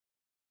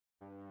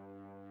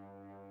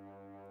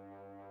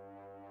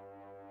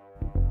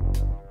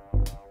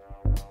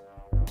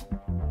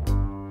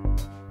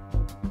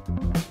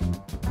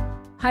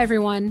Hi,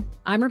 everyone.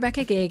 I'm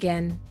Rebecca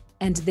Gagan,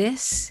 and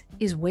this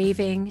is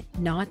Waving,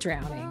 Not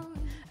Drowning,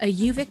 a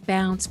UVic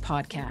Bounce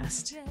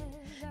podcast.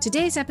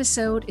 Today's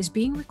episode is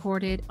being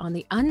recorded on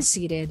the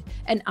unceded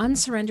and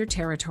unsurrendered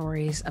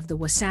territories of the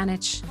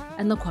WSÁNEĆ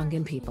and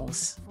Lekwungen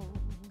peoples.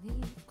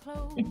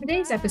 In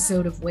today's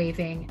episode of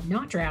Waving,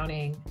 Not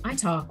Drowning, I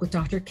talk with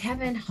Dr.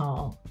 Kevin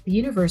Hall, the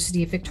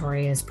University of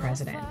Victoria's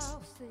president.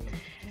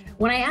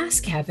 When I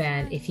asked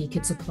Kevin if he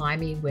could supply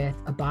me with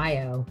a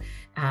bio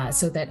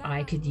so that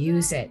I could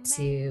use it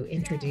to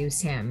introduce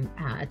him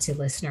to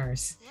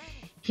listeners,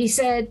 he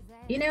said,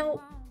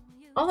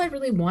 all I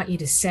really want you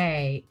to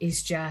say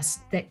is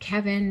just that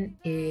Kevin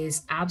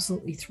is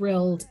absolutely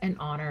thrilled and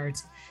honored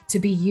to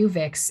be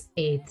UVic's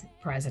 8th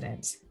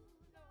president.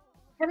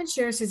 Kevin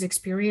shares his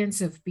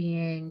experience of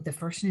being the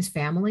first in his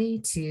family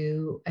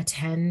to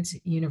attend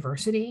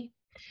university.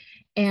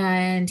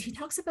 And he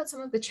talks about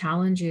some of the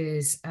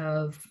challenges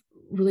of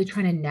really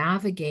trying to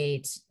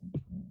navigate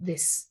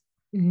this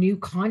new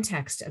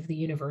context of the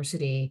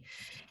university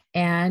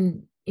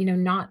and,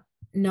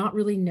 not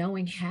really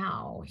knowing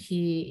how.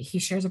 He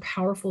shares a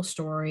powerful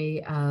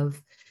story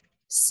of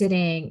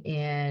sitting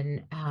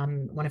in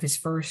one of his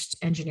first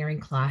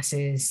engineering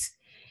classes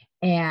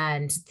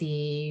and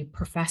the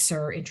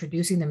professor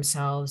introducing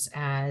themselves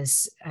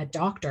as a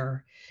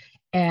doctor.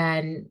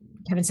 And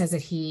Kevin says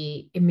that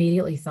he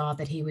immediately thought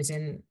that he was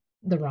in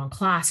the wrong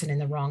class and in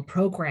the wrong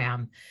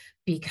program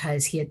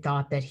because he had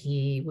thought that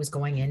he was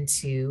going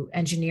into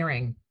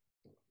engineering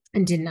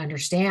and didn't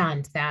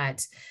understand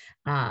that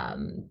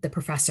the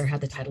professor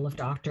had the title of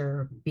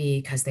doctor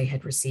because they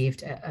had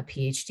received a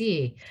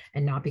PhD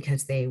and not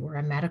because they were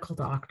a medical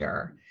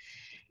doctor.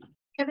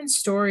 Kevin's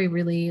story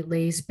really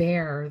lays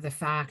bare the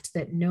fact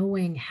that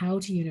knowing how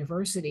to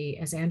university,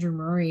 as Andrew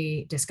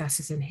Murray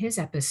discusses in his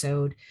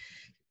episode,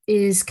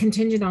 is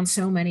contingent on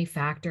so many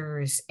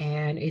factors,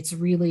 and it's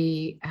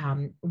really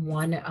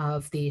one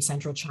of the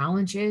central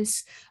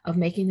challenges of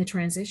making the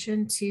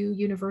transition to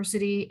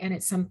university, and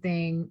it's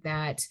something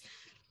that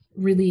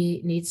really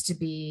needs to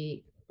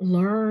be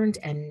learned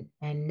and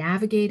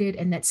navigated,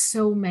 and that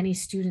so many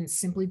students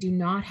simply do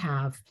not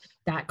have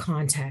that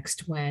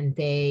context when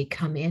they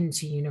come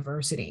into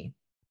university.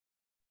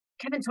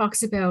 Kevin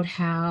talks about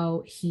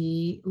how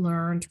he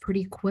learned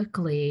pretty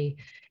quickly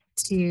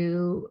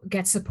to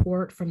get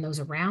support from those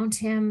around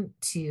him,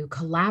 to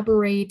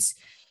collaborate,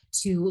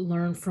 to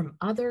learn from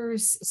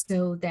others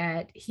so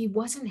that he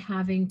wasn't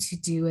having to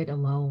do it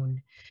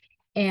alone.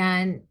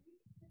 And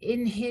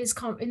in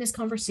this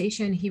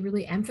conversation, he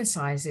really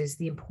emphasizes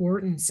the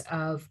importance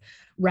of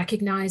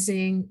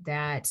recognizing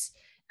that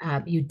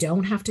you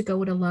don't have to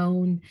go it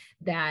alone,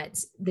 that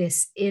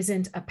this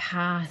isn't a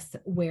path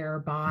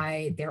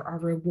whereby there are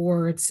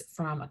rewards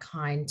from a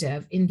kind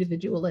of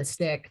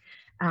individualistic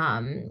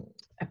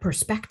a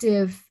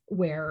perspective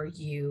where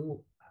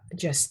you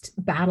just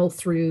battle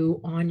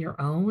through on your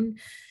own,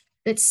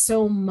 that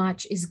so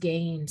much is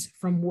gained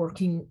from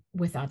working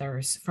with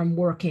others, from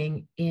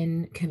working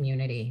in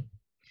community.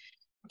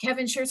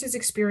 Kevin shares his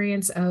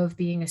experience of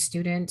being a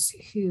student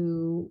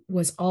who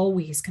was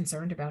always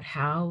concerned about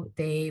how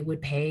they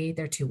would pay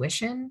their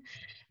tuition,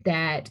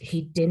 that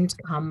he didn't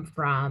come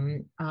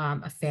from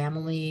a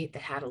family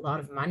that had a lot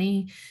of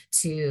money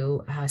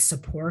to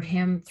support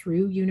him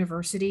through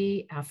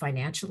university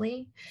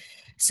financially.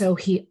 So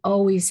he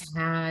always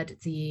had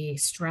the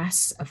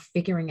stress of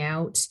figuring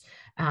out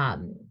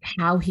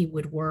how he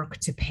would work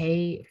to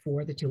pay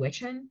for the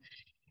tuition.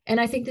 And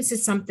I think this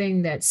is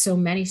something that so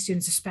many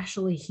students,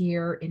 especially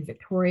here in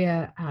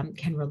Victoria,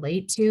 can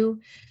relate to,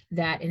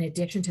 that in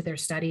addition to their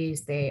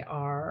studies, they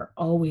are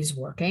always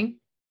working.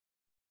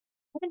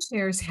 Kevin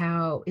shares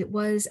how it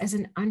was as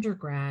an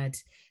undergrad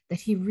that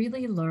he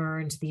really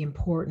learned the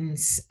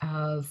importance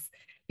of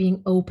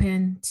being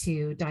open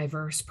to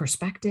diverse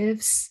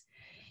perspectives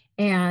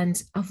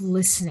and of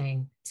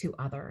listening to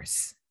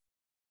others.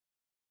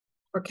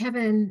 For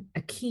Kevin,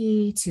 a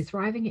key to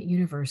thriving at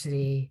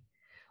university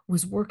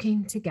was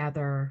working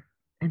together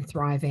and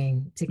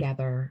thriving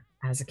together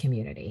as a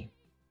community.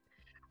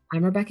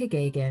 I'm Rebecca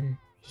Gagan,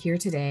 here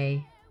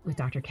today with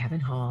Dr. Kevin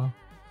Hall,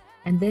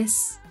 and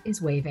this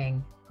is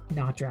Waving,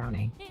 Not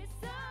Drowning.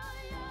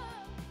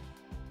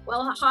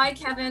 Well, hi,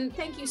 Kevin.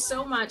 Thank you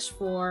so much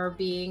for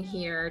being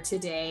here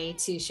today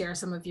to share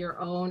some of your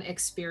own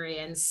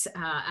experience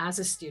as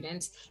a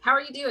student. How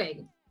are you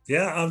doing?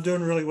 Yeah, I'm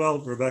doing really well,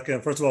 Rebecca.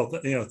 And first of all,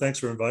 thanks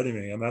for inviting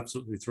me. I'm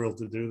absolutely thrilled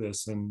to do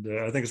this. And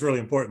I think it's really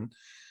important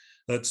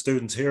that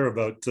students hear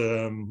about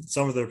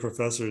some of their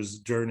professors'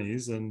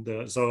 journeys.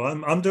 And so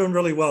I'm doing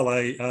really well.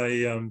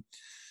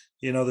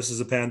 This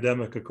is a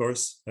pandemic, of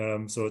course,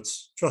 so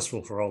it's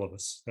stressful for all of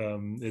us.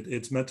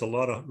 It's meant a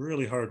lot of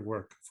really hard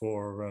work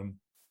for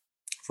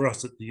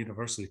us at the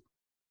university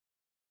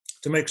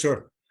to make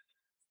sure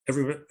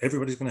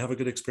everybody's going to have a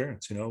good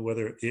experience,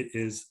 whether it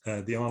is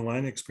the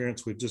online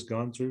experience we've just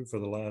gone through for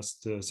the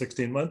last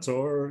 16 months,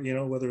 or,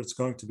 whether it's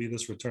going to be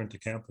this return to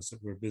campus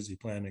that we're busy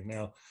planning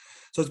now.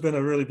 So it's been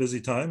a really busy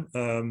time.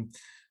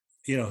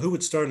 Who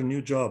would start a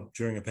new job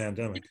during a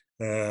pandemic?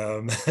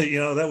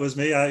 That was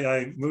me.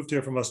 I moved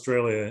here from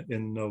Australia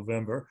in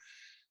November.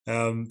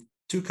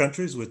 Two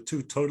countries with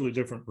two totally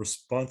different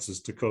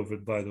responses to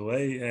COVID, by the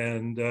way.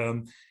 And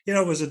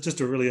it was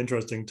just a really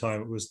interesting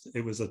time.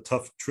 It was a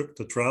tough trip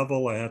to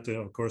travel. I had to,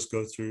 of course,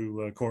 go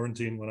through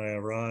quarantine when I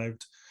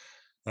arrived.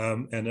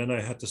 And then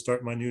I had to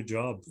start my new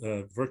job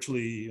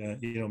virtually,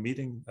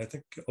 meeting, I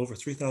think, over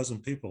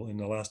 3,000 people in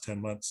the last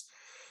 10 months,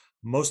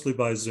 mostly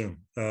by Zoom.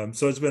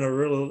 So it's been a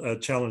real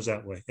challenge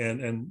that way.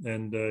 And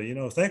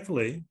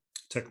thankfully,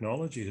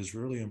 technology has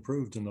really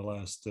improved in the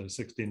last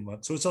 16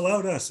 months. So it's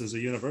allowed us as a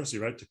university,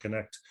 right, to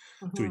connect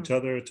to each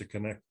other, to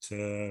connect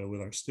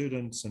with our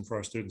students, and for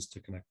our students to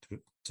connect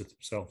to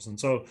themselves. And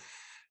so,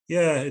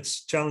 yeah,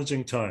 it's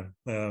challenging time,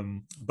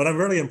 but I'm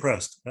really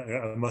impressed,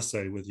 I must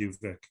say, with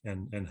UVic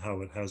and how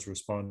it has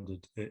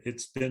responded.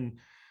 It's been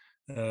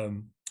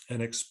an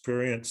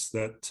experience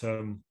that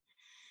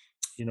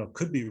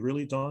could be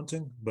really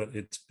daunting, but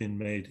it's been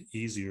made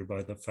easier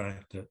by the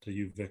fact that the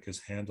UVic has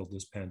handled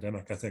this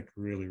pandemic, I think,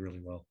 really,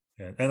 really well.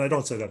 And I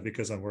don't say that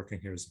because I'm working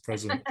here as the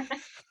president.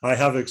 I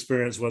have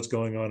experienced what's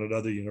going on at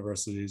other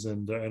universities,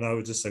 and I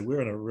would just say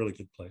we're in a really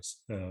good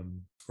place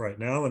right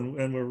now,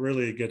 and we're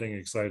really getting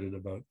excited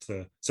about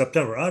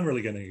September. I'm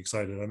really getting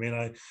excited. I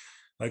mean,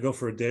 I go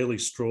for a daily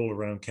stroll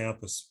around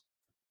campus,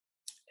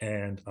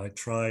 and I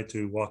try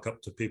to walk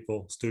up to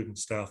people,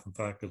 students, staff, and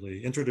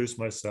faculty, introduce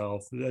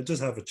myself,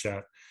 just have a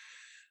chat.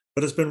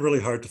 But it's been really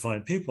hard to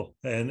find people,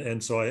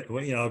 and so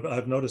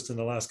I've noticed in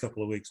the last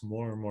couple of weeks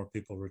more and more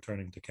people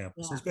returning to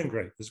campus. Yeah. It's been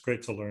great. It's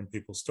great to learn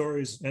people's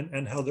stories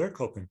and how they're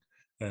coping,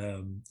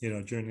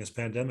 during this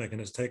pandemic,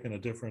 and it's taken a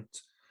different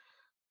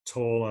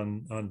toll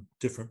on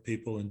different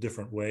people in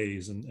different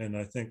ways. And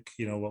I think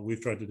what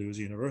we've tried to do as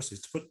a university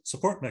is to put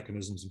support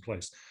mechanisms in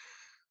place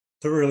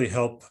to really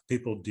help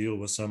people deal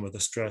with some of the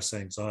stress,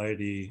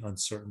 anxiety,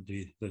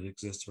 uncertainty that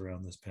exists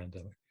around this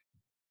pandemic.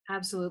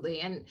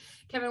 Absolutely. And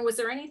Kevin, was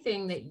there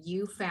anything that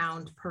you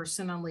found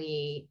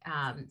personally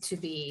to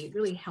be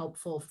really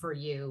helpful for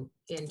you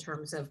in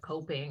terms of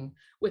coping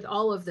with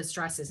all of the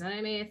stresses? And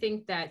I mean, I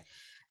think that,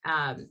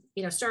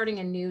 starting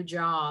a new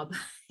job,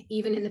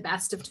 even in the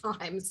best of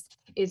times,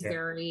 is Yeah.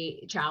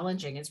 very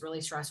challenging. It's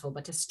really stressful.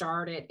 But to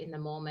start it in the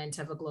moment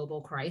of a global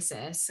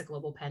crisis, a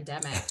global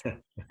pandemic,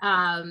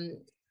 um,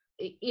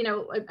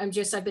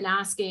 I've been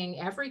asking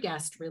every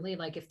guest really,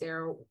 like if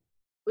there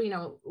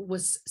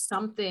was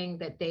something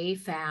that they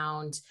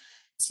found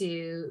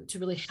to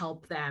really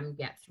help them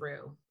get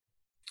through.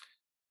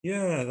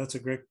 Yeah, that's a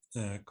great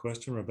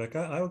question, Rebecca.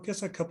 I would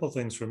guess a couple of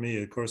things for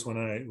me. Of course, when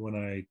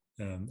I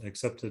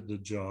accepted the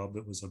job,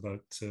 it was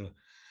about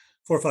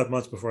 4 or 5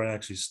 months before I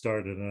actually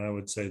started, and I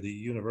would say the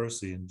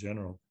university in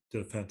general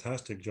did a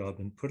fantastic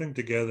job in putting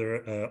together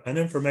an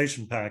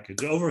information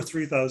package, over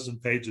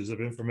 3,000 pages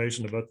of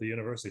information about the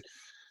university,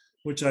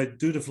 which I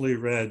dutifully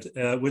read,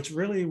 which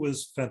really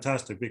was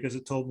fantastic because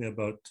it told me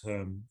about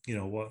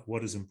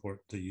what is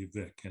important to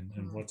UVic and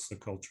Mhm. what's the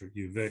culture at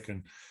UVic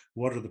and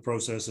what are the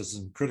processes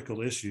and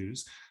critical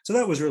issues. So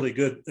that was really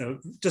good,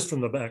 just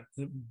from the back,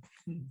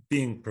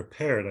 being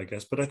prepared, I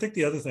guess. But I think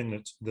the other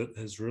thing that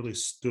has really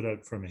stood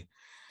out for me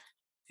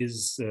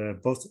is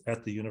both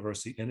at the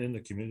university and in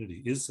the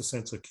community is the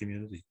sense of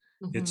community.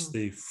 It's Mhm.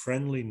 the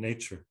friendly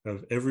nature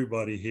of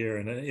everybody here,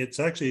 and it's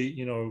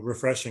actually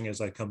refreshing as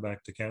I come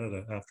back to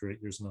Canada after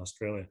 8 years in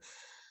Australia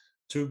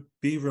to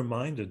be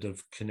reminded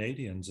of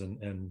Canadians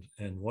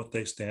and what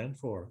they stand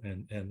for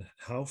and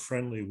how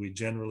friendly we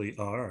generally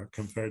are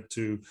compared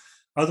to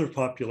other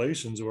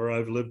populations where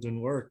I've lived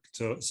and worked.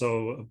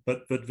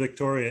 But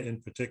Victoria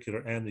in particular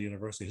and the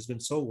university has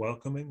been so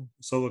welcoming,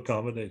 so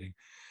accommodating.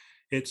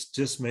 It's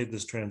just made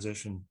this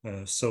transition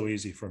so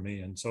easy for me.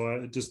 And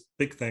so just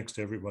big thanks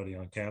to everybody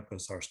on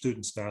campus, our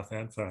student, staff,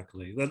 and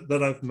faculty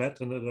that I've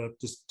met and that I've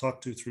just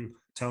talked to through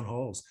town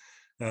halls.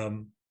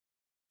 Um,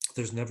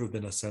 there's never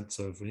been a sense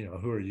of,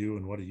 who are you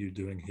and what are you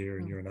doing here?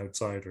 And Mhm. you're an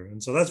outsider.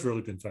 And so that's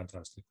really been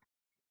fantastic.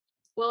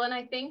 Well, and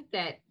I think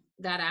that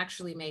that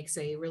actually makes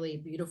a really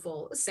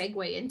beautiful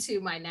segue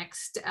into my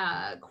next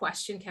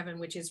question, Kevin,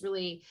 which is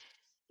really,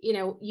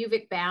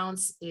 UVic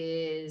Bounce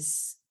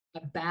is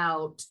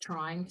about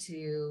trying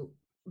to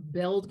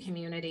build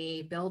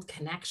community, build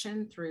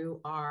connection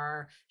through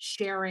our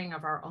sharing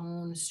of our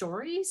own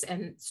stories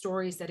and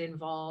stories that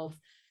involve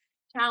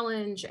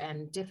challenge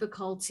and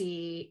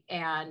difficulty.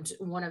 And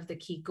one of the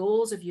key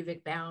goals of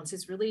UVic Bounce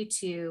is really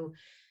to,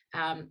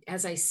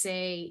 as I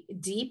say,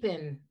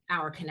 deepen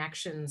our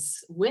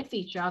connections with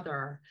each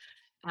other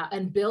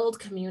and build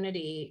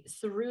community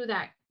through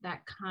that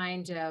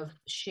kind of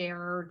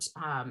shared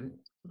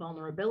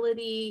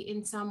vulnerability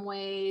in some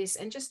ways,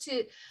 and just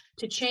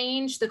to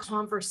change the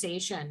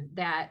conversation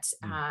that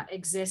Mm.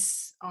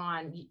 exists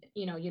on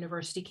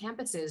university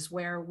campuses,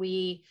 where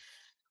we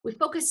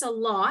focus a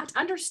lot,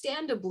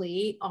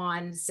 understandably,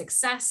 on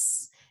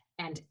success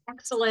and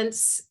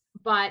excellence,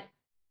 but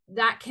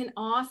that can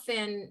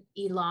often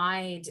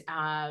elide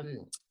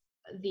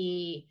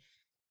the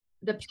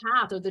the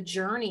path or the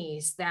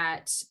journeys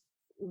that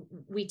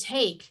we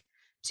take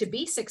to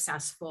be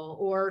successful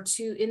or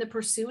to in the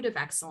pursuit of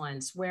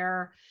excellence,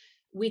 where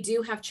we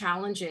do have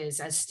challenges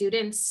as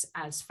students,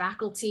 as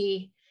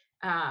faculty.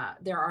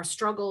 There are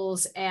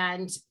struggles,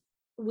 and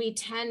we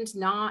tend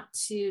not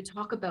to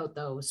talk about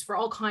those for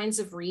all kinds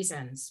of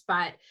reasons.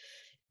 But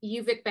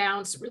UVic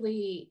Bounce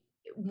really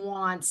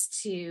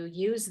wants to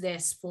use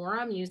this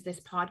forum, use this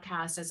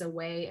podcast as a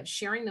way of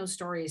sharing those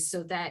stories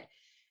so that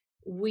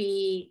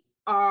we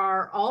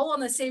are all on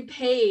the same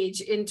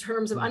page in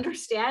terms of Mm.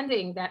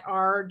 understanding that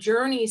our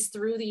journeys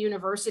through the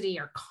university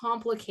are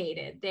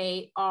complicated.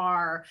 They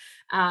are,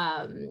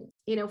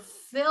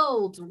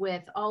 filled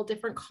with all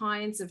different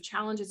kinds of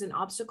challenges and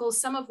obstacles,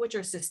 some of which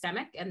are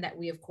systemic, and that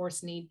we, of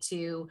course, need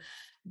to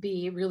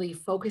be really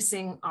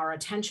focusing our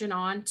attention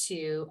on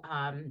to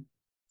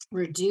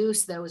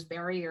reduce those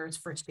barriers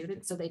for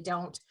students so they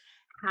don't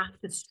have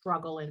to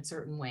struggle in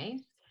certain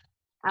ways.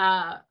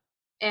 Uh,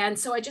 and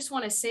so I just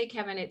want to say,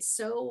 Kevin, it's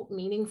so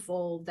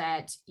meaningful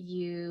that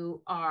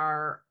you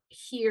are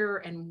here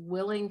and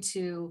willing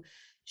to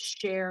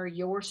share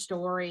your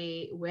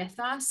story with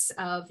us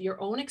of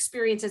your own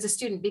experience as a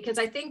student, because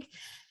I think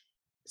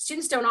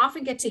students don't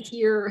often get to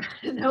hear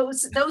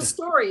those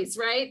stories,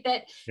 right?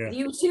 That Yeah.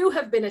 you too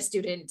have been a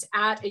student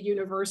at a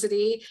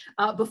university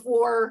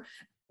before,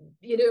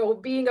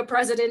 being a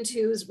president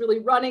who's really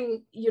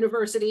running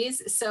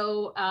universities.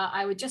 So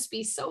I would just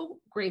be so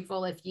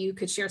grateful if you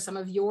could share some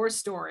of your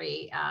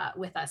story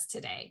with us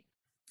today.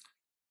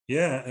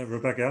 Yeah,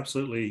 Rebecca,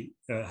 absolutely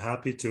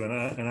happy to.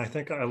 And I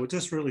think I would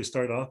just really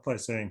start off by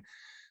saying,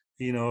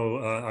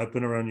 I've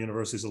been around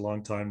universities a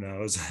long time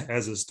now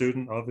as a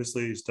student,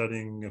 obviously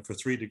studying for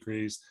 3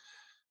 degrees,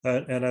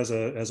 and as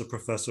a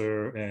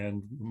professor,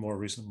 and more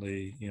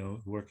recently,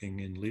 working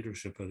in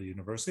leadership at a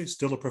university.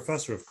 Still a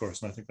professor, of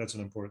course, and I think that's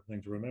an important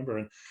thing to remember.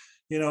 And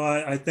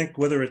I think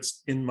whether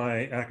it's in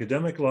my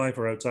academic life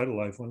or outside of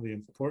life, one of the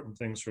important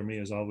things for me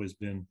has always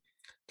been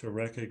to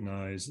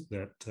recognize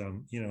that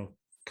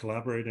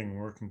collaborating and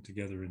working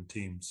together in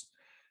teams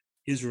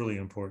is really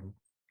important.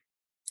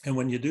 And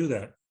when you do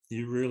that,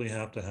 you really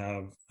have to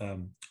have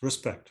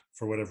respect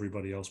for what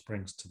everybody else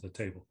brings to the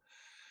table.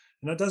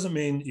 And that doesn't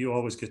mean you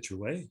always get your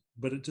way,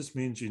 but it just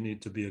means you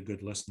need to be a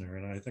good listener.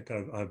 And I think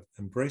I've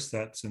embraced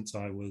that since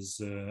I was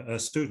a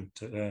student.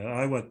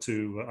 I went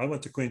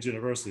to Queen's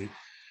University.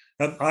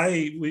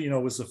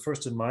 And was the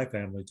first in my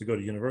family to go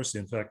to university.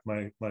 In fact,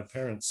 my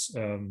parents,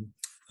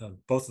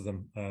 both of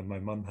them, my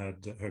mom had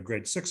her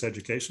grade 6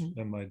 education,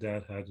 and my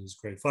dad had his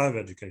grade 5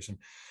 education.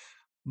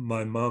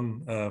 My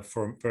mom,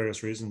 for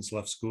various reasons,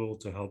 left school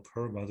to help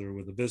her mother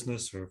with a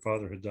business. Her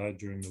father had died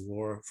during the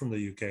war from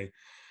the UK.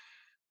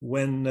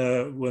 When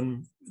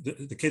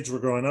the kids were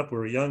growing up, we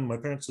were young, my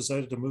parents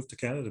decided to move to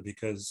Canada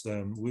because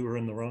we were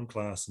in the wrong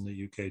class in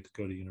the UK to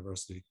go to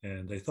university,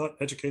 and they thought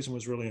education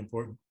was really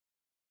important.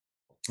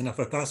 And if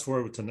I fast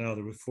forward to now,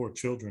 there were 4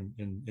 children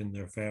in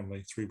their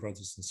family, 3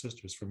 brothers and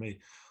sisters. For me,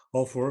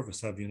 all 4 of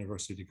us have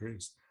university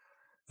degrees.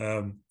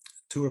 Um,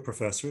 2 are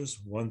professors,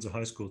 one's a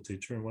high school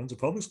teacher, and one's a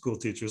public school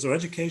teacher. So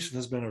education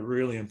has been a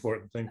really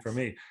important thing for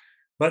me.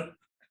 But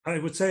I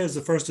would say, as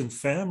the first in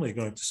family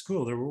going to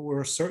school, there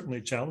were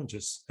certainly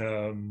challenges.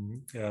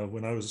 When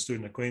I was a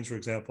student at Queen's, for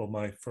example,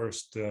 my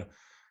first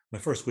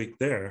week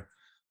there,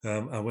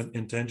 I went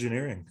into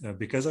engineering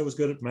because I was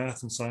good at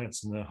math and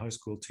science. And the high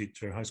school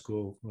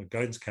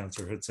guidance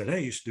counselor had said,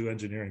 "Hey, you should do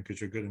engineering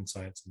because you're good in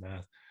science and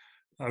math."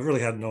 I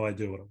really had no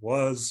idea what it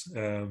was,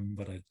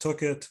 but I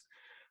took it.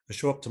 I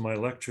show up to my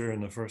lecture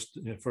in the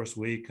first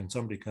week, and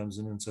somebody comes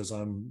in and says,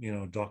 "I'm,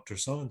 Dr.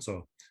 So and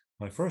so."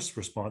 My first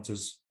response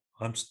is,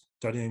 "I'm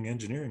studying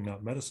engineering,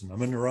 not medicine.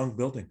 I'm in the wrong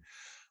building."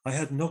 I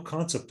had no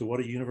concept of what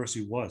a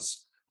university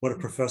was, what a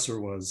professor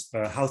was,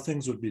 how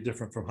things would be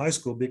different from high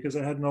school, because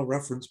I had no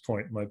reference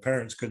point. My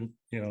parents couldn't,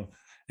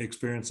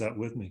 experience that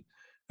with me.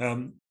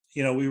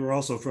 We were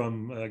also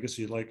from, I guess if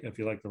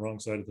you like the wrong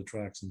side of the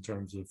tracks in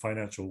terms of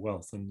financial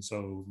wealth, and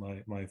so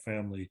my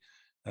family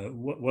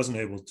wasn't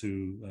able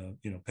to,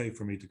 pay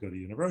for me to go to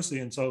university,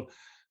 and so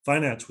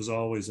finance was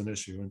always an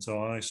issue. And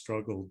so I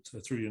struggled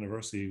through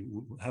university,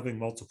 having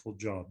multiple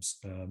jobs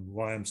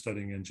while I'm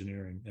studying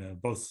engineering,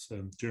 both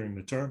during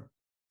the term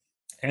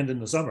and in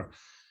the summer.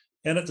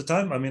 And at the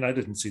time, I mean, I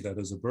didn't see that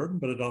as a burden,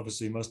 but it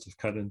obviously must have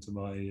cut into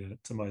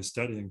my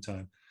studying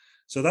time.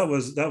 So that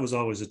was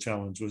always a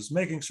challenge, was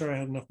making sure I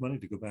had enough money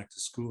to go back to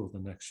school the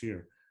next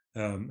year.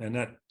 And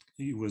that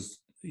was,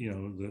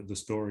 the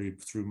story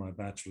through my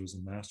bachelor's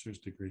and master's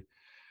degree.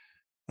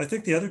 I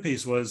think the other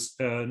piece was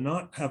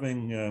not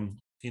having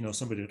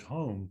somebody at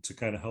home to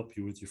kind of help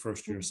you with your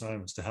first year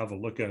assignments, to have a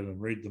look at it and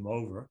read them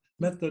over,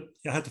 meant that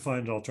you had to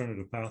find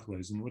alternative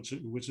pathways, and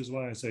which is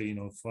why I say,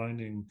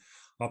 finding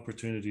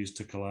opportunities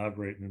to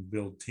collaborate and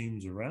build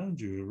teams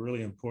around you are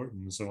really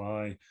important. And so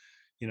I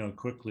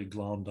quickly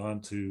glommed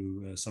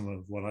onto some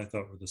of what I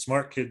thought were the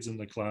smart kids in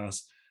the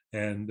class,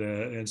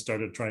 and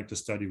started trying to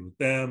study with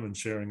them and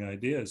sharing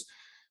ideas.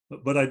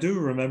 But I do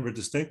remember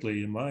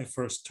distinctly in my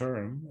first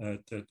term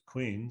at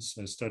Queen's,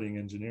 studying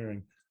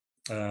engineering,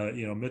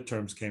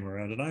 midterms came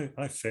around, and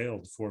I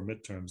failed 4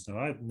 midterms. Now,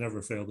 I've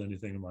never failed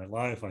anything in my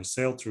life. I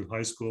sailed through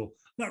high school,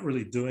 not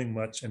really doing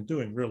much and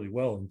doing really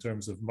well in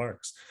terms of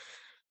marks.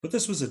 But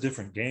this was a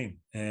different game,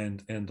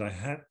 and I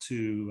had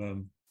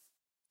to,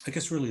 I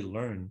guess, really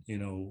learn,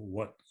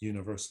 what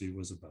university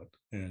was about,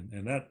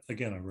 and that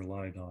again, I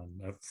relied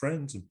on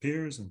friends and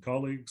peers and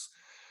colleagues,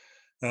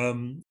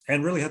 and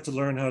really had to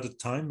learn how to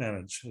time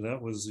manage.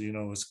 That was,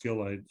 a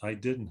skill I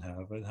didn't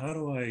have. And how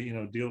do I,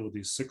 deal with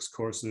these 6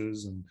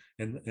 courses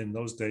and in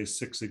those days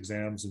 6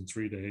 exams in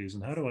 3 days,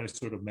 and how do I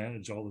sort of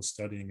manage all the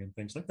studying and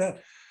things like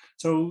that?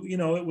 So,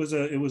 it was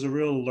a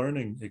real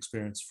learning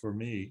experience for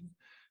me.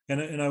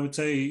 And I would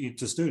say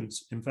to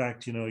students, in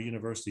fact,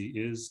 university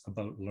is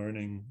about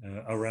learning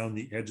around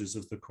the edges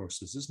of the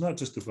courses. It's not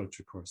just about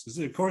your courses.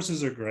 The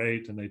courses are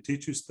great and they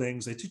teach you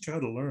things, they teach you how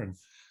to learn,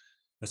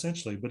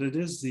 essentially, but it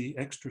is the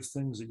extra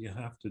things that you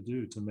have to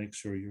do to make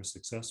sure you're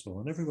successful.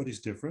 And everybody's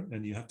different,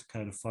 and you have to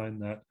kind of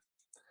find that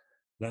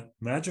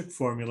magic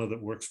formula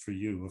that works for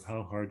you, of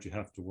how hard you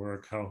have to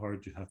work, how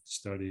hard you have to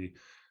study,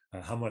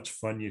 how much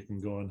fun you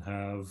can go and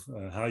have,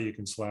 how you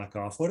can slack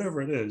off,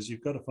 whatever it is.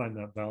 You've got to find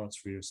that balance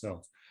for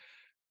yourself.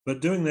 But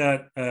doing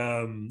that,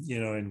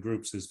 in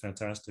groups is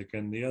fantastic.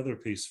 And the other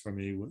piece for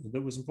me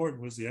that was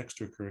important was the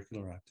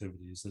extracurricular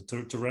activities,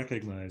 to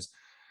recognize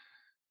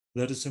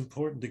that it's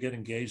important to get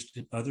engaged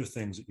in other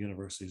things at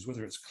universities,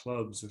 whether it's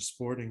clubs or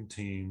sporting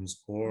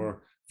teams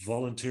or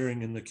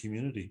volunteering in the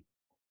community,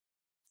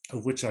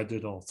 of which I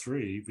did all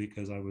 3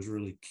 because I was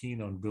really keen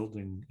on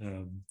building,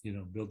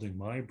 building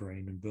my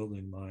brain and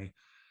building my,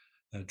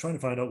 trying to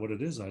find out what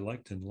it is I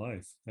liked in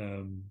life.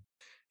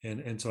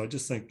 And so I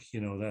just think,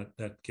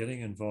 that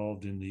getting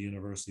involved in the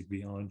university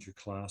beyond your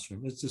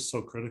classroom is just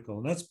so critical.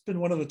 And that's been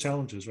one of the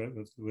challenges, right,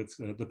 with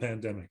the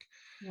pandemic.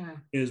 Yeah.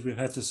 Is we've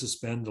had to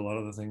suspend a lot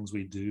of the things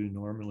we do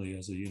normally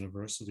as a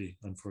university,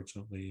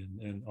 unfortunately.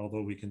 And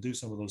although we can do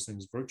some of those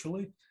things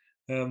virtually,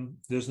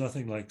 there's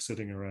nothing like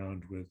sitting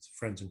around with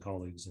friends and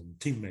colleagues and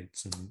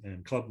teammates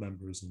and club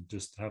members and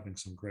just having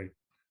some great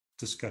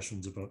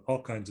discussions about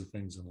all kinds of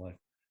things in life.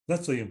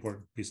 That's the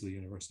important piece of the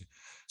university.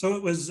 So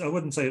it was, I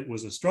wouldn't say it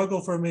was a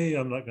struggle for me.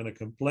 I'm not going to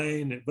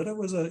complain, but it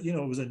was a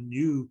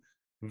new,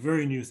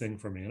 very new thing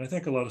for me. And I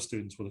think a lot of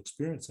students will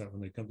experience that when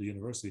they come to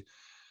university.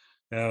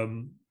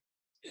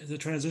 The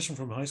transition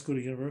from high school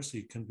to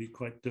university can be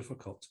quite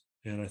difficult.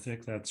 And I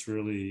think that's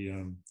really,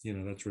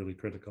 that's really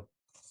critical.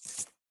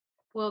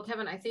 Well,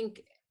 Kevin, I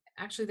think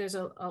actually there's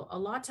a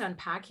lot to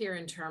unpack here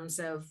in terms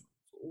of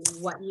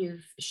what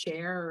you've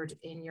shared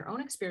in your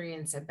own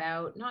experience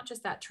about not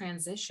just that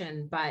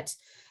transition, but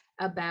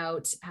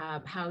about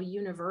how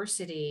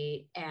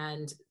university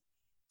and,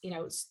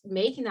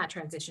 making that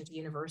transition to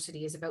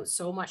university is about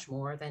so much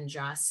more than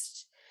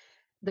just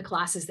the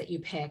classes that you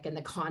pick and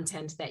the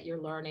content that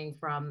you're learning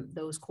from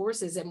those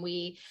courses. And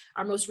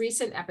our most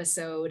recent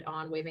episode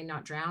on Waving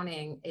Not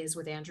Drowning is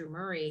with Andrew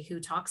Murray, who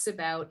talks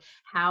about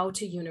how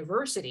to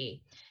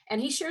university.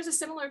 And he shares a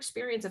similar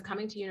experience of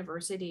coming to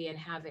university and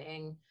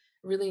having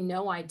really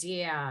no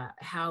idea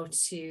how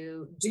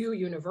to do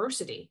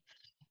university.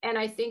 And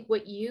I think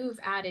what you've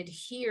added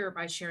here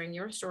by sharing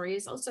your story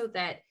is also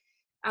that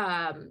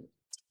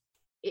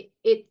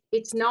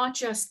it's not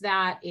just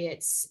that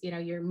it's,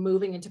 you're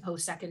moving into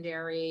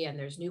post-secondary and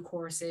there's new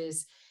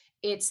courses.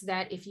 It's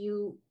that if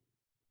you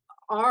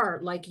are,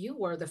 like you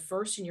were, the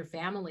first in your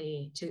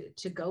family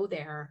to go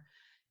there,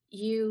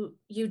 you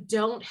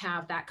don't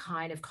have that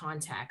kind of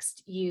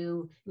context.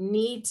 You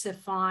need to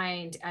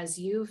find, as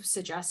you've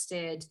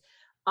suggested,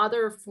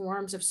 other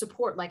forms of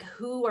support, like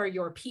who are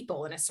your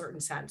people in a certain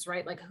sense,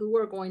 right? Like who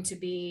are going to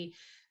be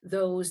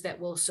those that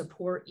will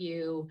support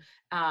you.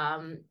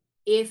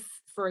 If,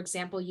 for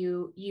example,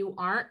 you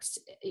aren't,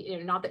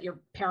 not that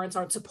your parents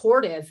aren't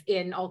supportive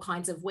in all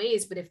kinds of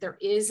ways, but if there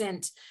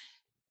isn't,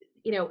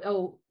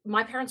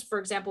 my parents, for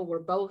example,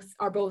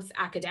 are both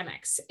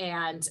academics.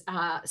 And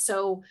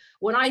so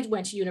when I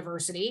went to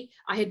university,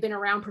 I had been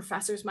around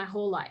professors my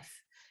whole life.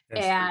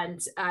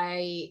 Yes.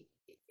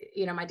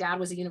 And my dad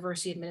was a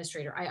university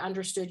administrator. I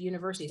understood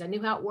universities. I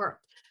knew how it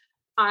worked.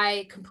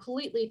 I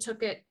completely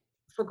took it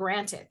for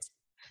granted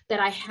that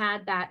I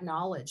had that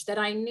knowledge, that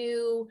I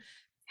knew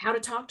how to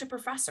talk to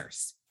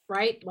professors,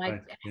 right? Like,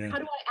 Right. Yeah. how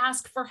do I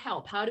ask for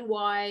help? How do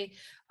I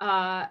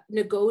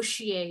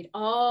negotiate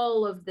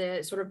all of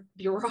the sort of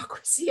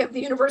bureaucracy of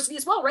the university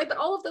as well, right? But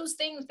all of those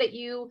things that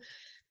you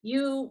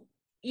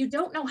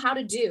don't know how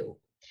to do.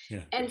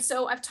 Yeah. And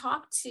so I've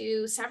talked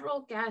to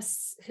several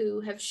guests who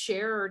have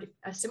shared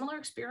a similar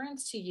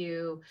experience to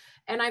you.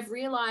 And I've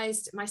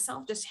realized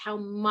myself just how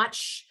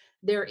much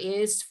there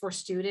is for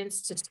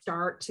students to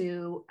start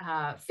to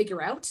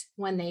figure out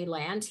when they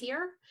land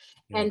here.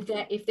 Yeah. And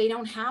that if they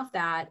don't have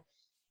that,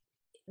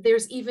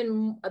 there's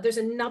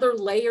another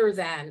layer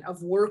then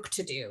of work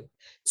to do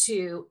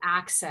to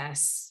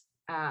access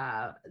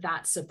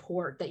that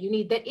support that you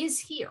need that is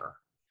here.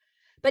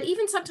 But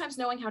even sometimes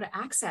knowing how to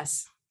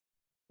access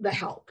the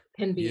help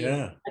can be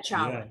a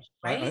challenge,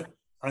 right?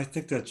 I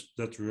think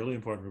that's really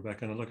important,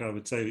 Rebecca. And look, I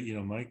would say,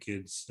 my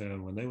kids,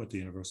 when they went to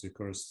university, of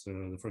course,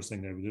 the first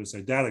thing they would do is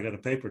say, "Dad, I got a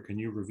paper. Can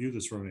you review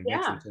this for me?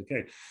 Make sure Yeah. it's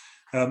okay."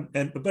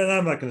 But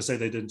I'm not going to say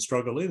they didn't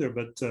struggle either,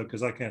 but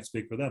because I can't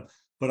speak for them.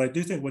 But I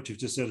do think what you've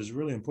just said is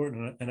really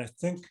important, and I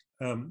think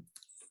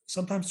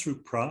sometimes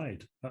through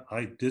pride, I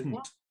Yeah.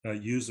 didn't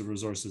use the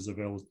resources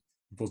available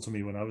to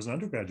me when I was an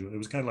undergraduate. It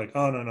was kind of like,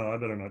 "Oh, no, I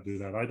better not do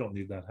that. I don't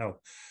need that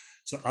help."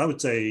 So I would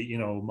say,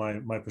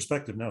 my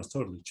perspective now has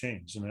totally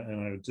changed, and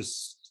I would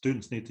just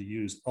students need to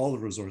use all the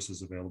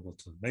resources available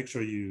to them. Make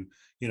sure you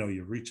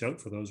reach out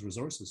for those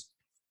resources.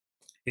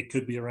 It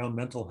could be around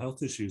mental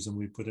health issues, and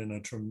we put in a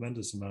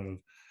tremendous amount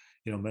of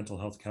mental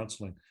health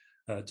counseling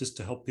just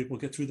to help people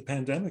get through the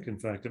pandemic. In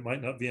fact, it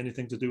might not be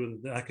anything to do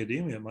with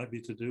academia. It might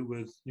be to do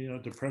with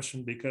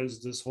depression,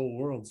 because this whole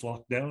world's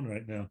locked down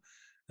right now.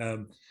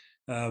 um,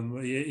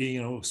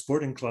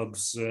 Sporting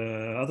clubs,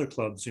 other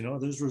clubs,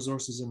 there's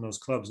resources in those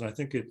clubs. And I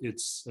think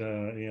it's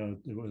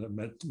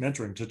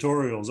mentoring,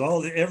 tutorials,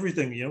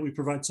 everything. We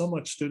provide so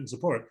much student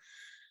support.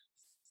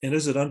 And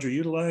is it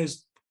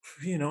underutilized?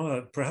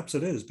 Perhaps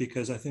it is,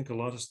 because I think a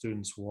lot of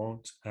students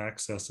won't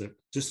access it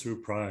just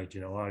through pride.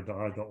 I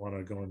don't want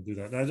to go and do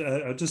that. And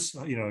I just,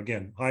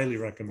 again, highly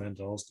recommend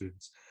to all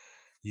students,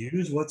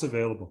 use what's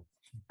available.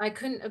 I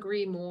couldn't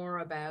agree more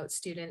about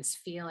students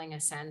feeling a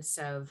sense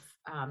of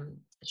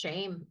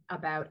shame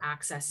about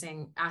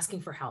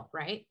asking for help,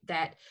 right?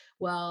 That,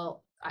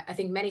 well, I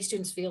think many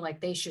students feel like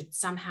they should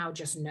somehow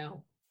just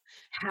know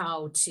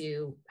how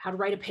to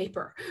write a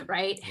paper,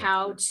 right? Yeah.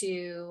 How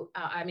to,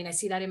 I mean, I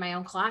see that in my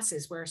own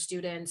classes where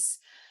students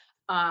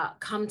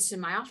come to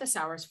my office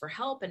hours for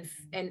help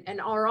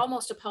and are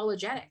almost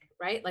apologetic,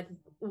 right? Like,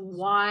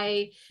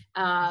 why?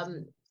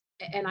 Um,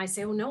 and I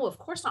say, oh no, of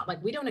course not.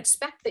 Like, we don't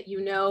expect that you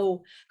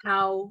know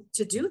how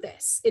to do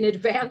this in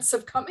advance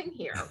of coming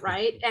here,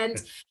 right? And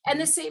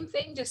the same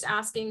thing, just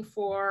asking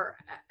for,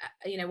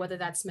 whether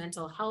that's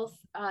mental health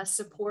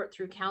support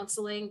through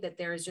counseling. That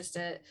there is just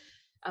a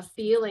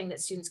feeling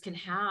that students can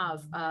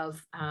have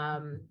of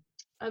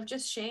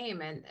just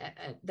shame and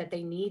that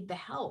they need the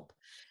help.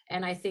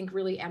 And I think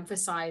really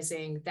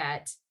emphasizing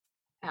that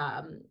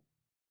um,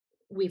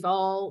 we've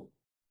all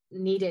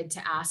needed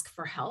to ask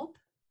for help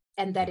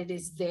and Yeah. that it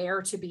is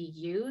there to be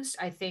used.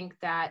 I think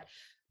that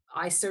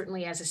I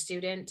certainly, as a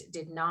student,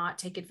 did not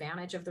take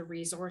advantage of the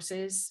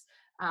resources.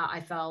 I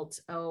felt,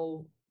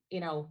 oh,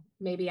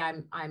 maybe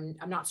I'm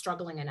not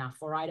struggling enough,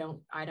 or I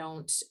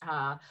don't.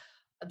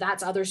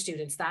 That's other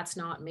students. That's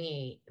not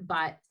me.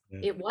 But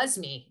Yeah. it was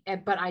me.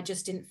 But I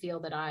just didn't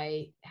feel that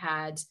I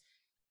had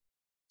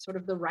sort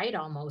of the right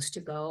almost to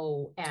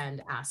go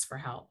and ask for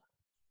help.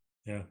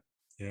 Yeah.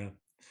 Yeah.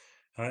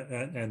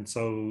 And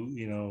so,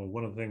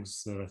 one of the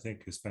things that I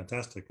think is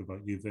fantastic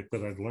about UVic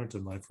that I've learned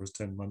in my first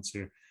 10 months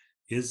here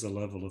is the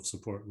level of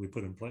support we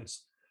put in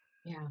place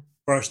Yeah.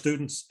 for our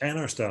students and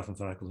our staff and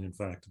faculty, in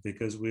fact,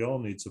 because we all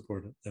need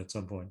support at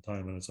some point in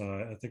time. And so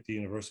I think the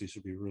university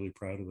should be really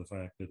proud of the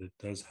fact that it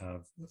does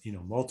have,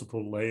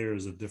 multiple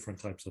layers of different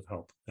types of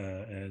help.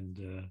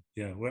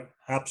 Yeah, we're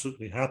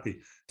absolutely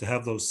happy to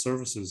have those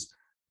services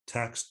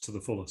taxed to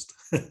the fullest.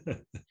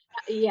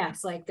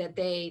 Yes, like that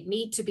they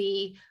need to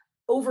be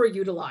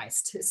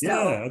overutilized. So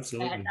Yeah,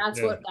 absolutely. that's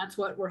Yeah.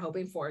 what we're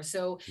hoping for.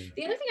 So Yeah.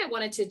 the other thing I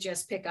wanted to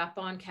just pick up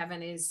on,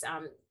 Kevin, is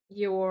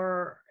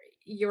your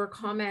your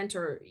comment,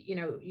 or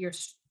your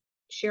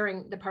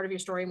sharing the part of your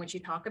story in which you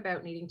talk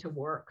about needing to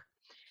work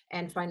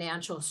and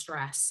financial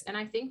stress. And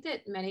I think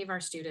that many of our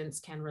students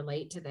can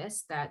relate to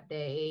this, that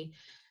they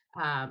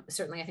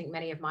certainly, I think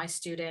many of my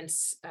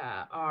students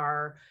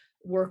are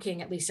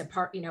working at least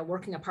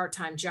working a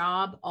part-time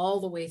job all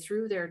the way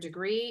through their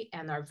degree,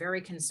 and are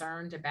very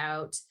concerned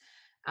about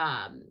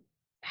um,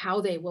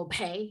 how they will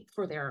pay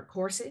for their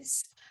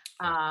courses.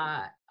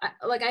 I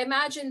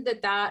imagine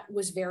that that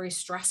was very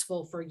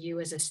stressful for you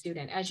as a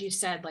student. As you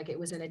said, like, it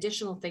was an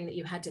additional thing that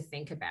you had to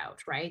think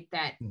about, right?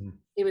 That Mhm.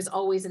 it was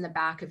always in the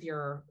back of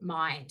your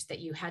mind that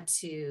you had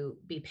to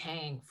be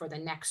paying for the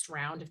next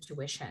round of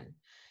tuition.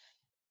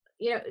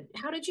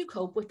 How did you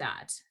cope with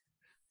that?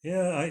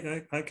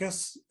 Yeah, I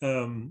guess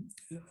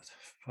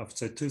I would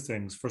say two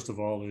things. First of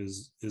all,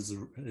 is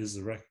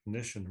the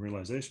recognition,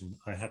 realization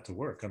I had to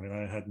work. I mean,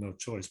 I had no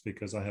choice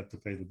because I had to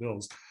pay the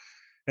bills,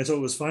 and so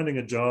it was finding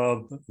a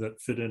job that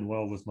fit in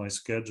well with my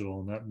schedule,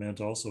 and that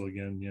meant also,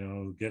 again,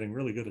 getting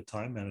really good at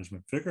time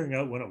management, figuring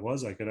out when it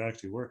was I could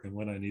actually work and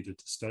when I needed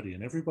to study.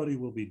 And everybody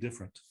will be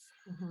different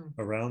Mhm.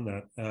 around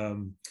that.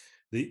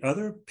 The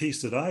other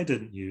piece that I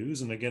didn't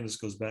use, and again, this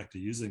goes back to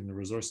using the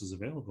resources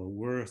available,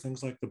 were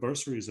things like the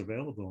bursaries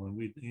available. And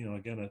we,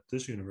 again, at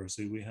this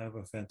university, we have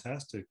a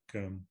fantastic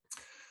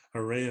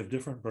array of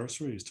different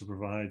bursaries to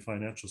provide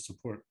financial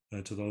support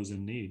to those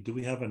in need. Do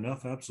we have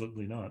enough?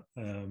 Absolutely not.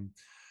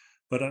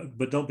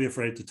 But don't be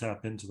afraid to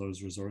tap into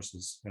those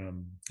resources.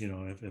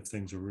 If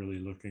things are really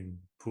looking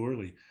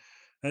poorly.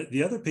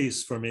 The other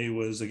piece for me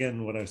was,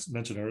 again, what I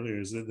mentioned earlier,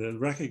 is the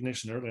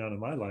recognition early on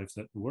in my life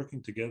that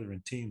working together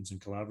in teams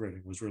and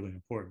collaborating was really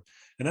important.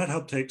 And that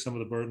helped take some of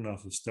the burden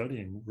off of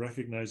studying,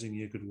 recognizing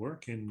you could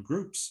work in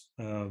groups.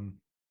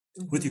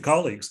 with your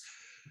colleagues.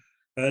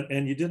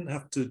 And you didn't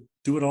have to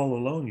do it all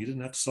alone. You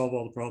didn't have to solve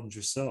all the problems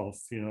yourself.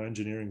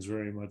 Engineering is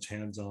very much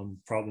hands-on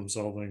problem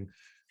solving.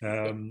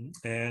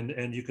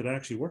 And you could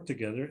actually work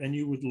together, and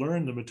you would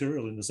learn the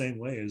material in the same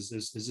way as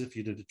if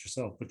you did it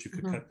yourself, but you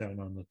could cut down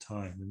on the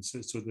time. And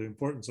so the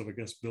importance of, I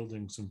guess,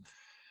 building some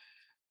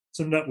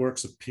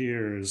networks of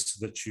peers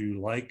that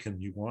you like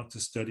and you want to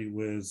study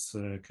with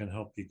can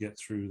help you get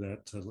through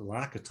that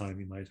lack of time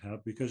you might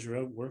have because you're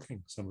out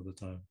working some of the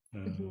time.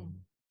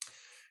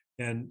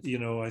 And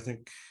I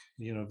think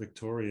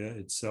Victoria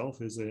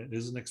itself is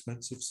an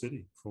expensive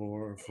city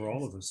for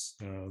all of us,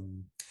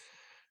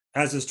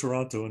 as is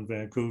Toronto and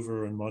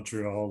Vancouver and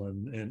Montreal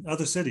and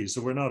other cities.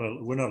 So we're not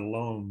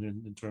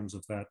alone in terms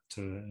of that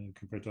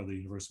compared to other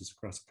universities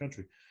across the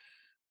country.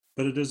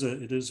 But it is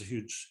a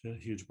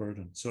huge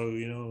burden. So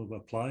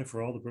apply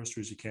for all the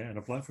bursaries you can.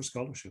 Apply for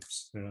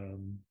scholarships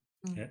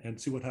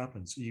and see what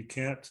happens. You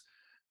can't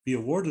be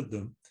awarded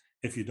them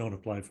if you don't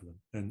apply for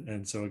them.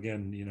 And so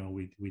again,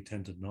 we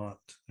tend to not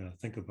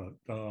think about,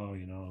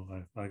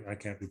 I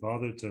can't be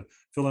bothered to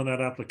fill in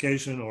that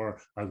application, or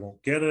I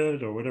won't get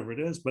it, or whatever it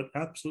is. But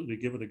absolutely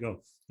give it a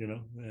go,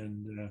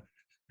 and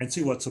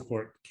see what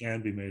support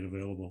can be made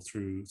available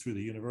through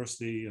the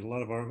university. A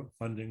lot of our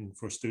funding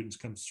for students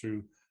comes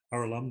through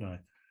our alumni,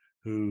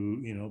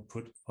 who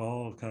put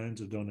all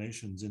kinds of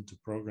donations into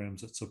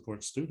programs that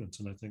support students.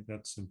 And I think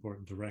that's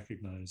important to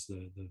recognize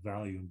the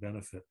value and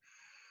benefit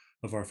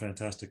of our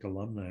fantastic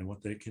alumni and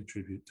what they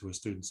contribute to a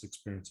student's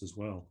experience as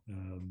well.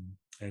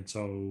 And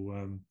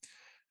so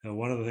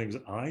one of the things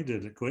I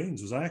did at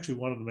Queen's was I actually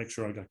wanted to make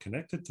sure I got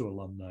connected to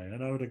alumni,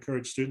 and I would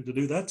encourage students to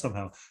do that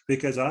somehow,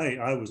 because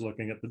I was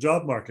looking at the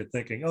job market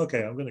thinking,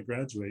 okay, I'm going to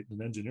graduate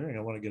in engineering,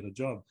 I want to get a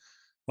job.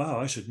 Wow,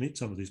 I should meet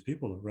some of these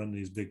people that run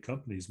these big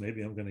companies.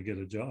 Maybe I'm going to get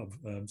a job.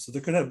 So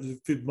there could have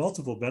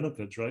multiple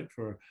benefits, right,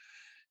 for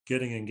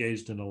getting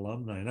engaged in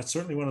alumni. And that's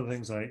certainly one of the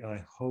things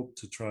I hope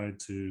to try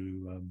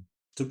to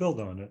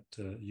build on at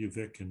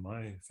UVic in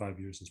my 5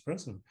 years as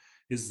president,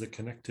 is the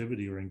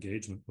connectivity or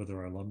engagement with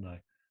our alumni,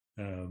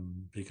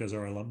 because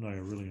our alumni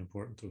are really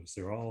important to us.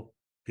 They're all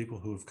people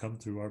who have come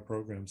through our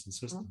programs and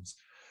systems.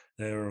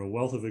 They're a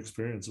wealth of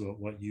experience about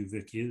what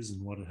UVic is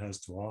and what it has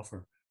to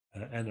offer.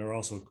 And they're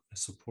also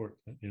support,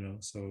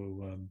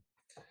 so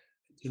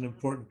it's an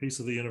important piece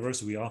of the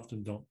university we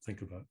often don't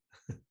think about.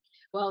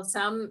 Well,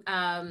 some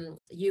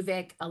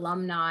UVic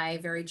alumni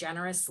very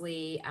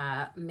generously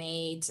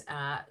made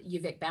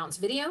UVic Bounce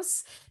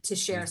videos to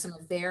share some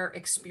of their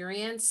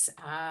experience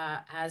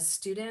as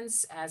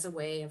students, as a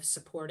way of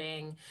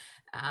supporting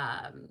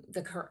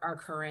our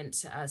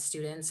current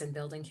students and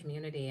building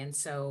community. And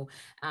so,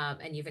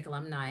 and UVic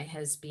alumni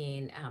has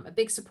been a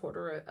big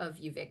supporter of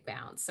UVic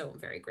Bounce. So I'm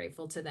very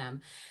grateful to them.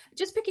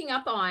 Just picking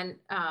up on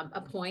a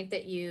point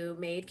that you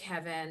made,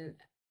 Kevin,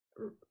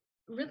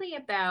 really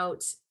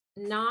about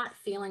not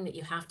feeling that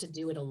you have to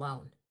do it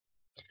alone.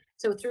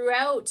 So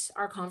throughout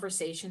our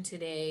conversation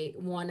today,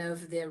 one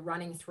of the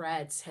running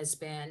threads has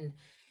been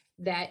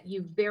that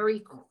you very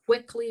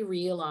quickly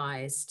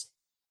realized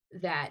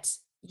that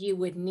you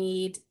would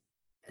need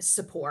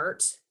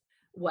support,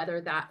 whether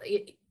that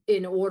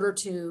in order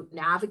to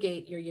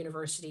navigate your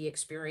university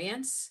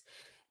experience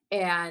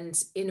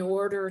and in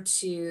order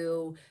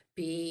to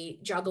be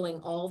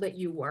juggling all that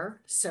you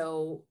were.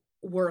 So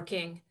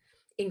working,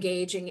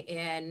 engaging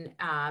in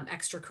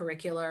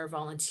extracurricular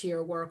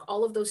volunteer work,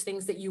 all of those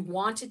things that you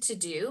wanted to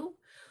do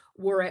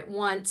were at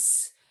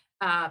once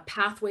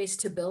pathways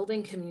to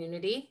building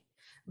community,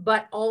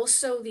 but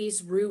also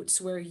these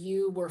routes where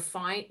you were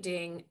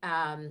finding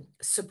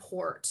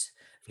support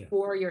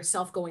for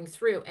yourself going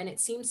through. And it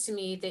seems to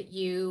me that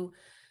you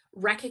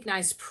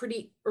recognized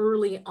pretty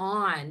early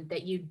on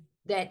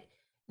that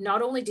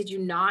not only did you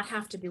not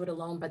have to do it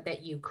alone, but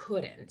that you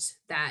couldn't,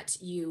 that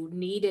you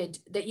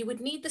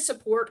would need the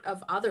support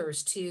of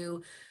others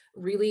to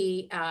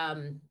really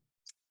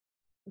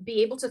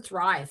be able to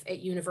thrive at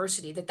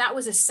university, that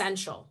was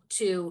essential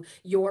to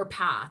your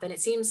path. And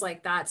it seems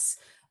like that's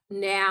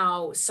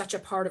now such a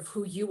part of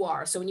who you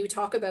are. So when you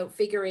talk about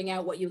figuring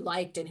out what you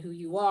liked and who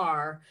you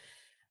are,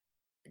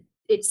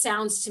 it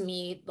sounds to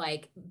me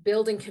like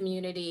building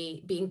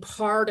community, being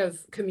part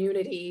of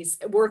communities,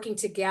 working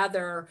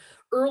together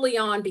early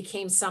on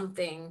became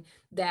something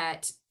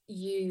that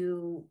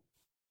you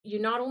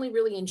not only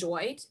really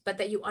enjoyed, but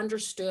that you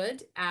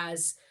understood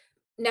as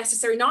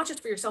necessary, not just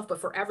for yourself,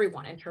 but for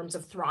everyone in terms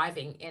of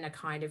thriving in a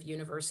kind of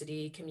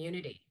university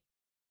community.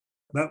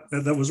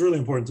 That was really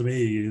important to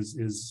me,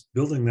 is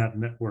building that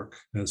network,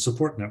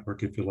 support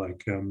network, if you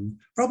like.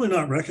 Probably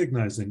not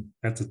recognizing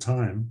at the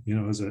time,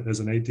 as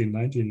an 18,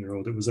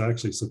 19-year-old, it was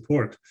actually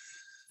support,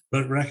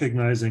 but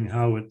recognizing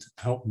how it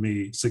helped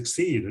me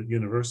succeed at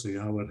university,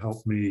 how it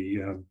helped me,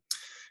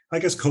 I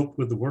guess, cope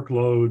with the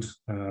workload,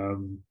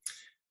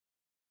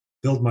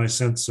 build my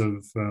sense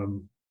of,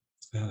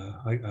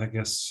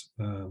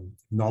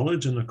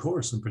 knowledge in the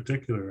course in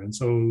particular. And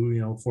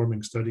so,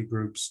 forming study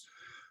groups,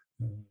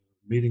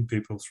 meeting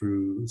people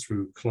through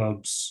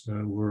clubs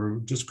were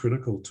just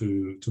critical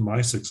to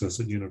my success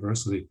at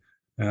university.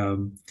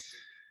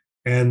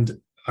 And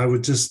I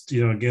would just,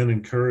 again,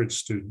 encourage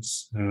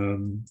students.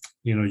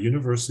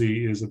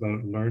 University is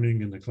about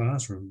learning in the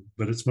classroom,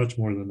 but it's much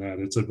more than that.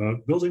 It's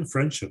about building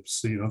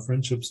friendships,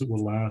 friendships that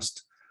will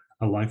last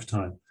a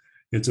lifetime.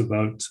 It's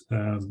about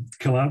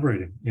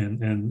collaborating,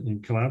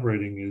 and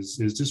collaborating is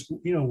just,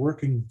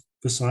 working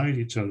beside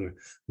each other,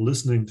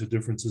 listening to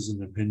differences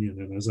in opinion.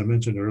 And as I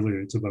mentioned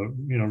earlier, it's about,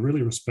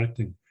 really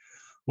respecting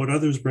what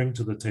others bring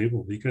to the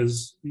table,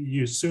 because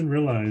you soon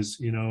realize,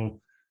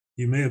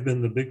 you may have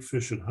been the big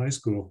fish in high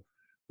school,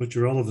 but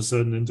you're all of a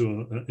sudden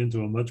into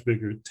a much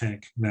bigger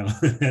tank now.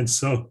 And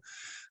so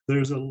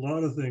there's a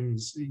lot of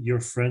things your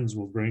friends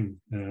will bring,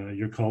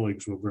 your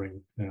colleagues will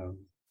bring,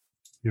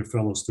 your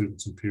fellow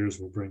students and peers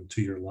will bring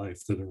to your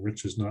life that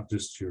enriches not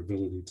just your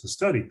ability to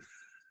study,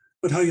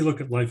 but how you look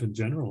at life in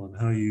general, and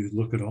how you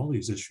look at all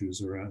these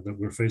issues around that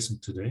we're facing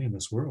today in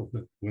this world.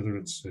 That whether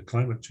it's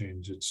climate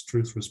change, it's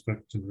truth,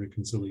 respect, and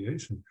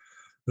reconciliation,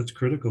 that's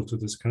critical to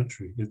this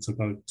country. It's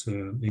about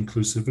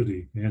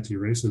inclusivity,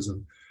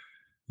 anti-racism.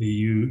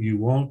 You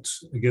won't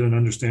get an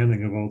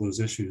understanding of all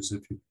those issues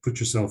if you put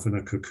yourself in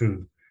a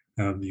cocoon.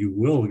 You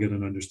will get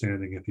an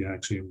understanding if you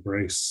actually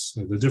embrace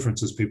the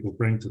differences people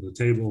bring to the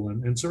table,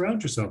 and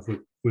surround yourself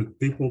with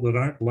people that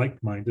aren't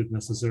like-minded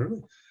necessarily,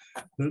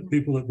 the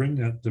people that bring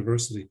that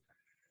diversity.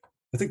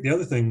 I think the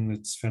other thing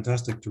that's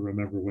fantastic to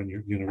remember when you're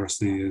at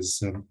university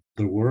is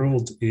the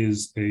world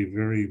is a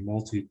very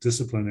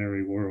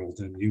multidisciplinary world,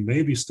 and you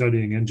may be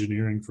studying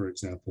engineering, for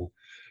example,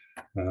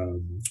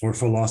 or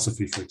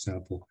philosophy, for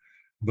example,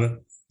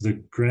 but the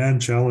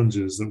grand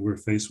challenges that we're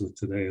faced with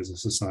today as a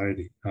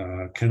society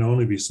can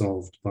only be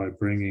solved by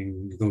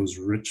bringing those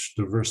rich,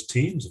 diverse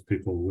teams of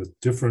people with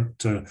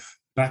different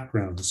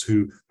backgrounds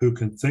who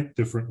can think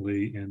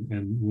differently,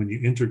 and when you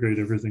integrate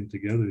everything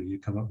together, you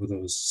come up with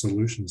those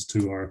solutions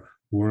to our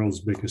world's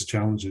biggest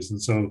challenges.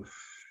 And so,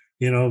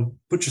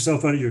 put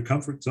yourself out of your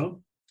comfort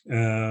zone,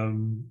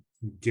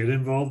 get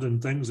involved in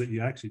things that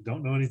you actually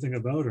don't know anything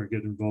about, or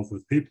get involved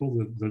with people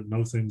that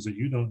know things that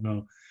you don't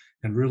know,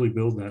 and really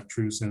build that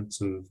true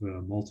sense of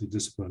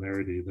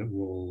multidisciplinarity that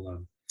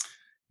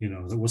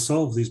will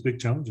solve these big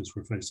challenges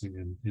we're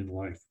facing in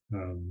life.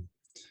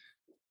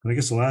 And I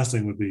guess the last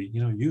thing would be,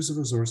 use the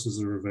resources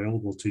that are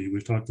available to you.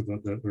 We've talked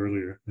about that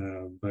earlier,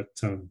 but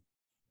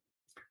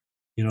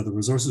the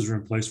resources are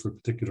in place for a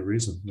particular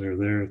reason. They're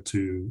there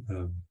to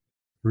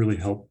really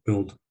help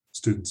build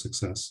student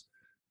success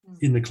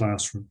in the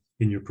classroom,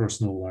 in your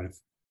personal life,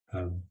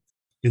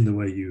 in the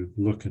way you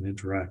look and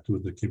interact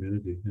with the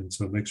community. And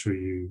so make sure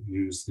you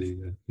use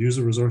the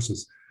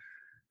resources.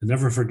 And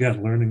never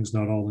forget, learning's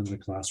not all in the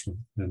classroom,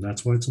 and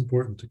that's why it's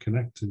important to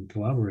connect and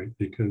collaborate,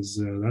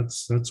 because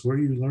that's where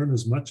you learn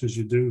as much as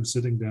you do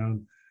sitting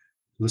down,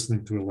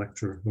 listening to a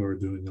lecture, or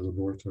doing a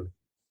laboratory.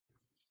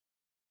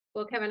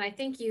 Well, Kevin, I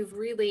think you've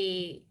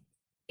really,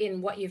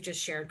 in what you've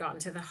just shared, gotten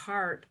to the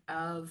heart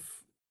of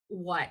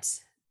what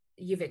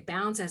UVic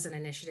Bounce as an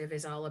initiative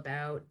is all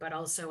about, but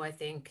also I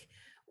think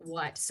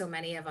what so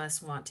many of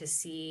us want to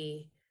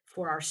see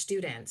for our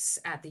students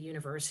at the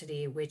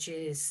university, which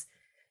is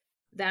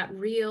that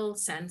real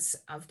sense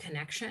of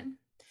connection.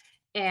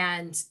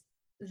 And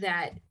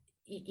that,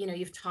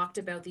 you've talked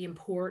about the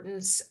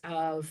importance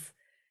of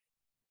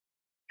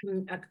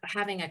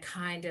having a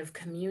kind of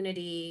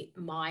community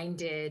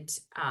minded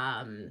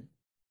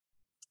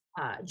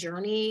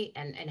journey,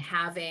 and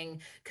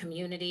having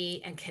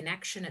community and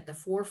connection at the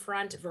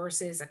forefront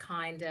versus a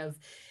kind of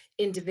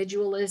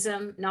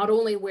individualism, not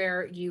only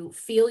where you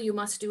feel you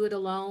must do it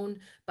alone,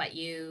 but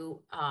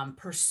you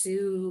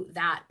pursue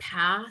that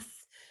path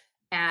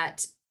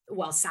at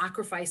while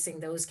sacrificing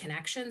those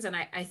connections. And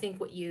I think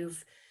what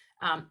you've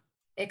um,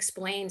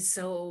 explained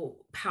so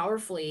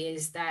powerfully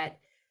is that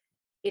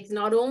it's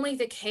not only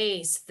the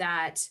case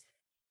that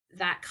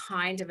that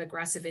kind of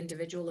aggressive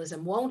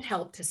individualism won't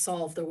help to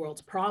solve the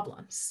world's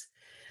problems,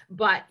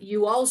 but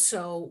you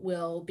also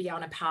will be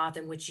on a path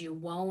in which you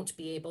won't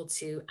be able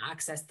to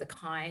access the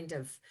kind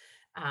of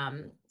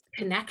um,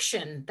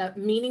 connection, that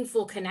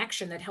meaningful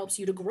connection that helps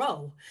you to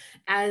grow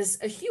as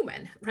a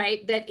human,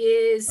 right? That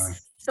is Right.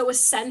 so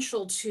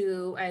essential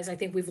to, as I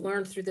think we've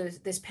learned through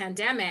this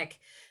pandemic,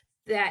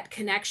 that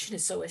connection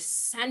is so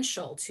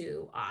essential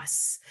to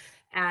us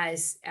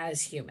as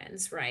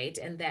humans, right?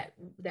 And Yeah.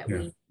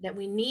 that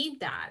we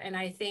need that. And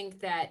I think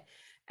that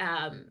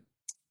um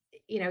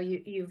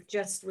you've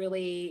just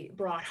really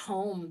brought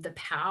home the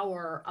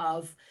power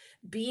of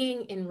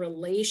being in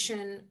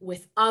relation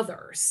with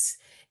others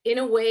in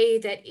a way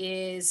that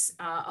is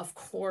of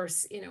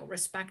course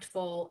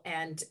respectful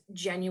and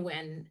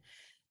genuine,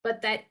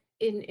 but that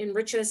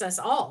enriches us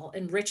all,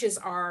 enriches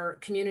our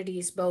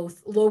communities,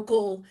 both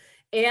local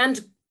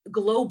and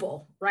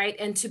global, right?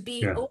 And to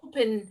be Yeah.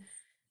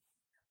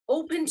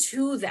 open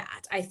to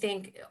that, I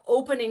think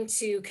opening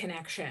to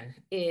connection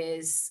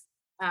is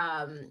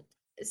um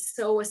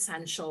so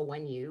essential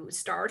when you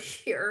start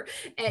here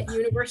at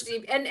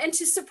university, and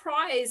to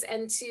surprise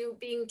and to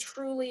being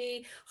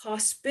truly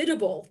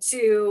hospitable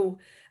to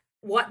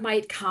what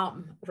might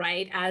come,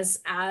 right?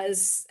 As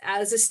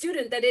a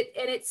student, that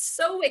it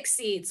so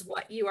exceeds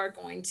what you are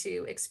going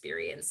to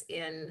experience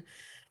in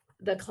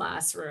the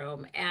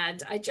classroom.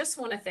 And I just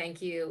want to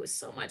thank you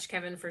so much,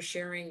 Kevin, for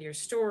sharing your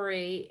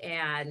story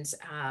and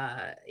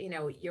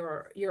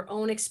your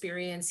own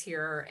experience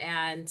here,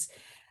 and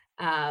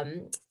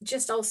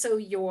just also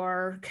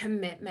your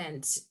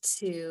commitment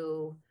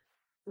to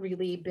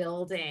really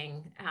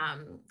building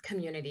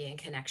community and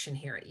connection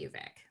here at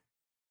UVic.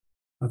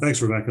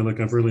 Thanks, Rebecca. Look,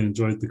 I've really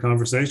enjoyed the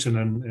conversation,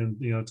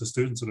 and to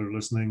students that are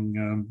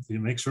listening, you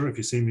make sure if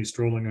you see me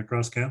strolling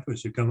across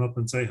campus, you come up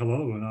and say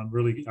hello. And I'm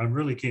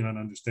really keen on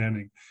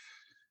understanding,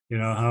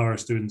 how our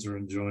students are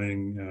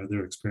enjoying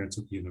their experience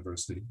at the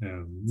university,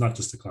 not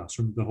just the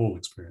classroom, the whole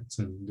experience.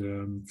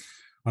 And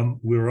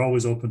we're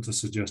always open to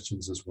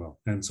suggestions as well.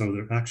 And so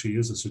there actually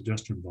is a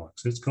suggestion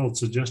box. It's called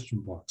suggestion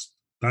box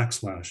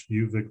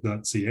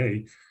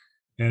 /uvic.ca.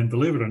 And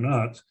believe it or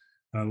not,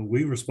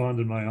 we respond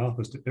in my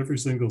office to every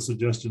single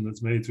suggestion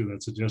that's made through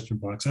that suggestion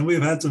box. And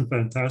we've had some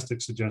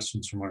fantastic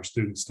suggestions from our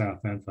student, staff,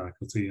 and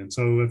faculty. And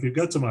so if you've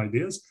got some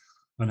ideas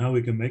on how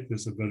we can make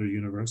this a better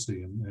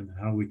university and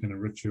how we can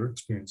enrich your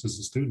experience as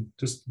a student,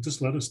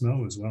 just let us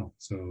know as well.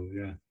 So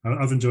yeah,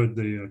 I've enjoyed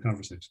the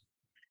conversation.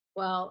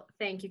 Well,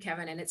 thank you,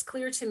 Kevin. And it's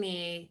clear to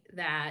me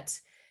that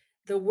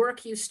the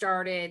work you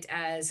started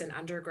as an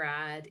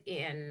undergrad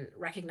in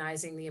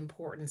recognizing the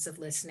importance of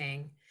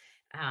listening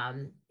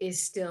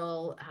is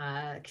still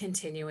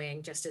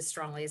continuing just as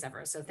strongly as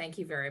ever. So thank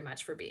you very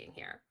much for being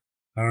here.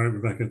 All right,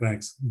 Rebecca,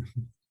 thanks.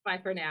 Bye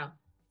for now.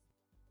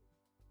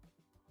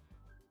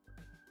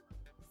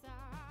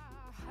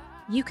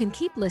 You can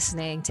keep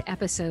listening to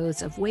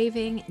episodes of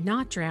Waving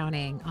Not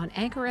Drowning on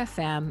Anchor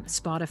FM,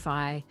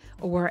 Spotify,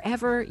 or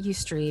wherever you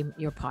stream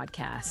your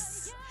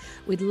podcasts.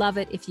 We'd love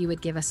it if you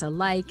would give us a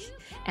like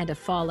and a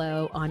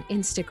follow on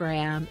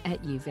Instagram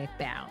at UVic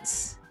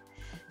Bounce.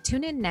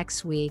 Tune in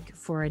next week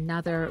for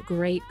another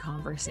great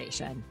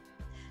conversation.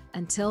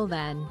 Until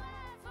then,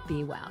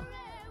 be well.